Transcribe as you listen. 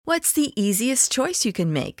What's the easiest choice you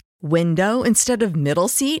can make? Window instead of middle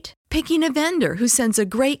seat? Picking a vendor who sends a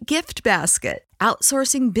great gift basket?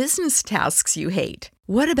 Outsourcing business tasks you hate?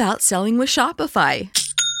 What about selling with Shopify?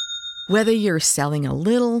 Whether you're selling a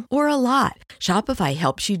little or a lot, Shopify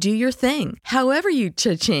helps you do your thing, however you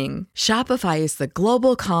cha-ching. Shopify is the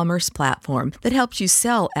global commerce platform that helps you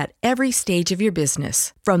sell at every stage of your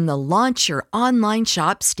business. From the launch your online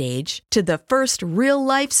shop stage to the first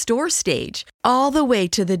real-life store stage, all the way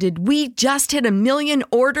to the did we just hit a million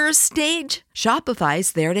orders stage.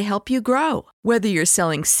 Shopify's there to help you grow. Whether you're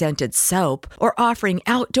selling scented soap or offering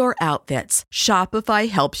outdoor outfits, Shopify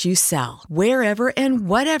helps you sell. Wherever and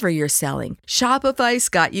whatever you're selling, Shopify's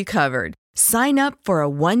got you covered. Sign up for a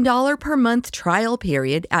 $1 per month trial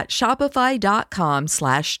period at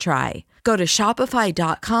shopify.com/try. Go to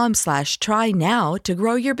shopify.com/try now to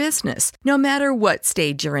grow your business, no matter what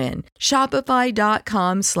stage you're in.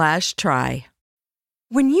 Shopify.com/try.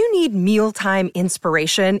 When you need mealtime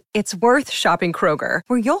inspiration, it's worth shopping Kroger,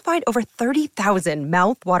 where you'll find over 30,000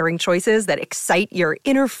 mouth-watering choices that excite your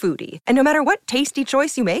inner foodie. And no matter what tasty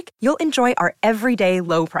choice you make, you'll enjoy our everyday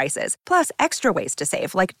low prices, plus extra ways to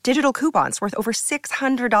save, like digital coupons worth over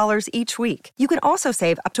 $600 each week. You can also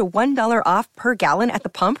save up to $1 off per gallon at the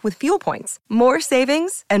pump with fuel points. More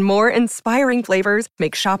savings and more inspiring flavors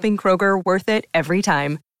make shopping Kroger worth it every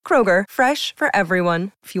time. Kroger, fresh for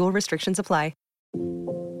everyone. Fuel restrictions apply.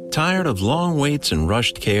 Tired of long waits and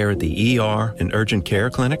rushed care at the ER and urgent care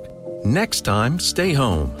clinic? Next time, stay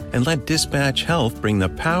home and let Dispatch Health bring the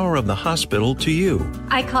power of the hospital to you.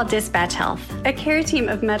 I call Dispatch Health. A care team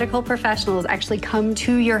of medical professionals actually come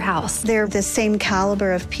to your house. They're the same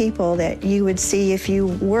caliber of people that you would see if you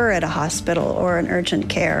were at a hospital or an urgent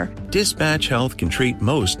care. Dispatch Health can treat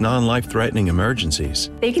most non-life-threatening emergencies.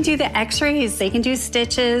 They can do the x-rays, they can do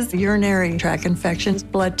stitches, urinary tract infections,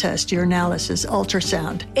 blood test, urinalysis,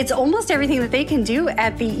 ultrasound. It's almost everything that they can do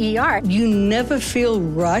at the ER. You never feel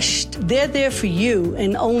rushed. They're there for you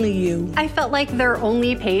and only you. I felt like their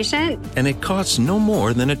only patient. And it costs no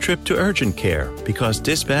more than a trip to urgent care because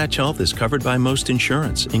Dispatch Health is covered by most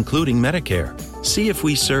insurance, including Medicare. See if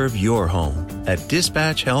we serve your home at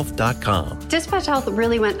dispatchhealth.com. Dispatch Health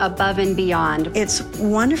really went above and beyond. It's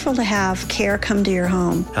wonderful to have care come to your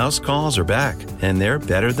home. House calls are back, and they're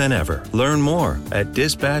better than ever. Learn more at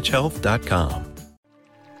dispatchhealth.com.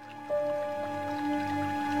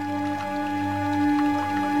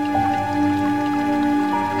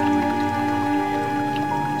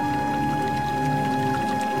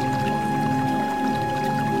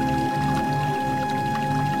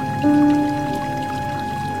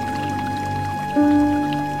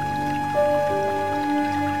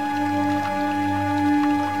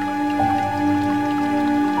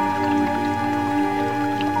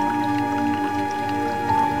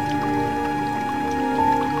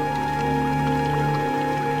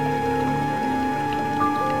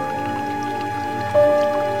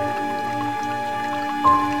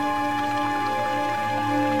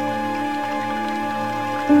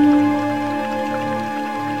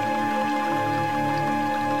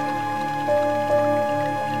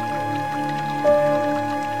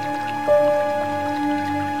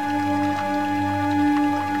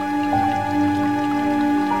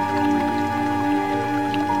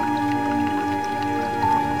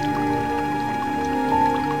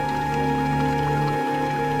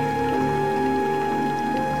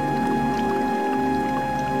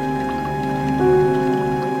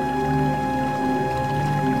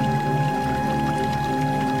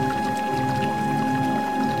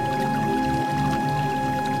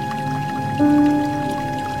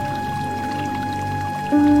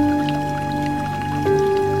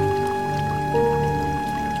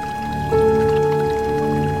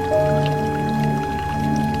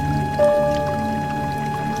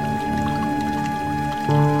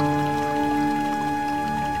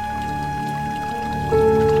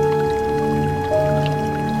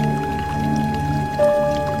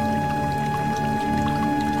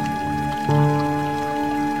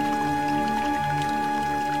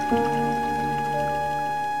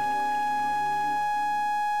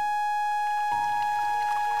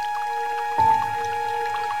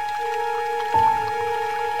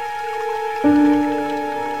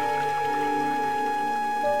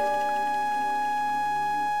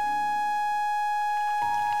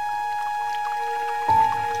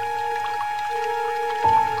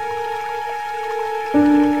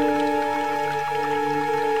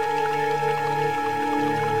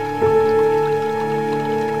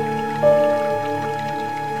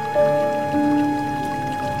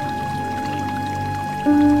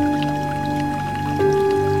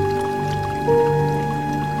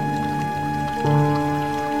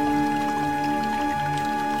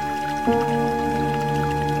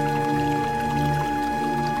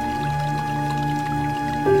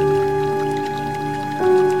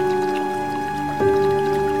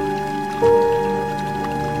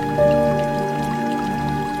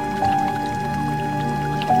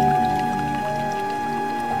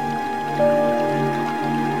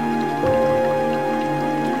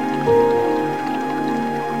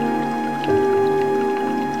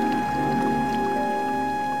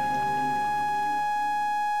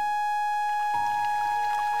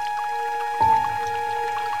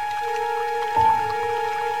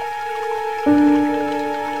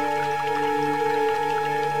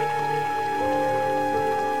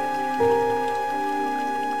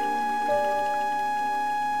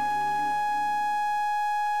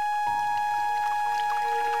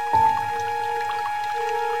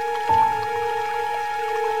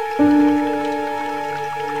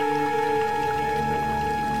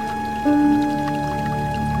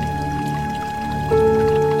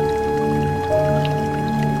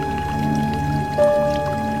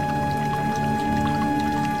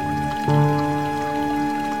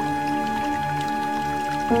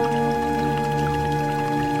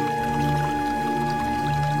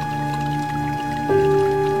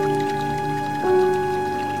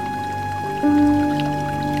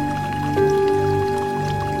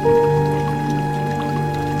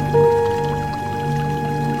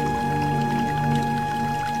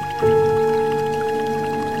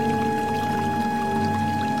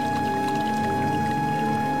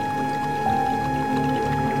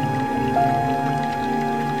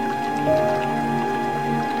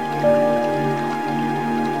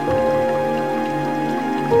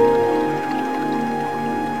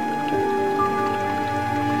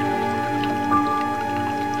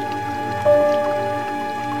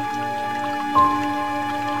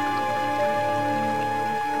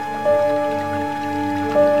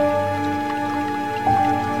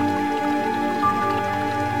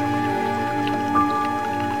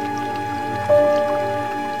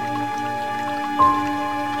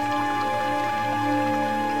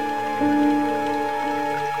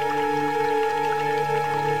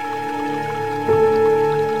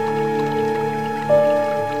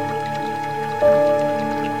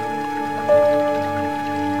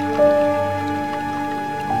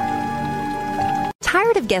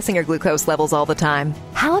 Tired of guessing your glucose levels all the time?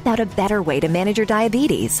 How about a better way to manage your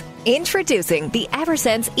diabetes? Introducing the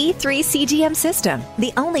Eversense E3 CGM system,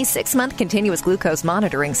 the only 6-month continuous glucose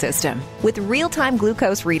monitoring system. With real-time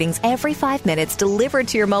glucose readings every 5 minutes delivered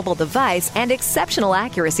to your mobile device and exceptional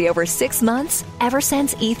accuracy over 6 months,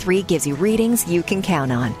 Eversense E3 gives you readings you can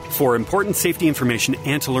count on. For important safety information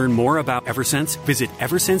and to learn more about Eversense, visit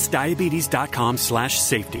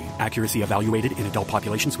eversensediabetes.com/safety. Accuracy evaluated in adult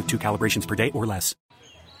populations with 2 calibrations per day or less.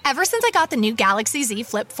 Ever since I got the new Galaxy Z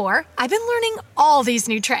Flip 4, I've been learning all these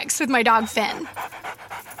new tricks with my dog Finn.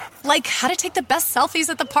 Like how to take the best selfies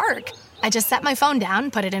at the park. I just set my phone down,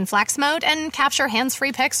 put it in flex mode, and capture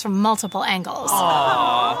hands-free pics from multiple angles.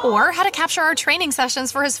 Aww. Or how to capture our training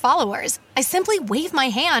sessions for his followers. I simply wave my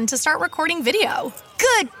hand to start recording video.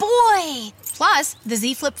 Good boy! Plus, the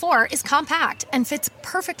Z Flip 4 is compact and fits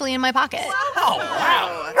perfectly in my pocket.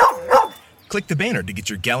 Wow. Click the banner to get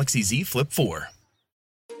your Galaxy Z Flip 4.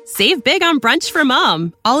 Save big on brunch for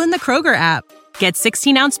mom, all in the Kroger app. Get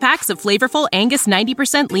 16-ounce packs of flavorful Angus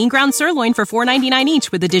 90% lean ground sirloin for $4.99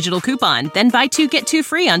 each with a digital coupon. Then buy 2, get 2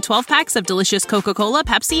 free on 12 packs of delicious Coca-Cola,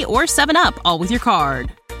 Pepsi, or 7-Up, all with your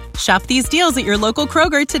card. Shop these deals at your local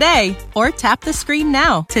Kroger today, or tap the screen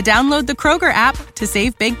now to download the Kroger app to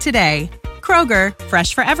save big today. Kroger,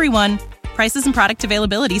 fresh for everyone. Prices and product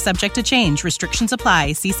availability subject to change. Restrictions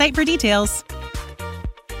apply. See site for details.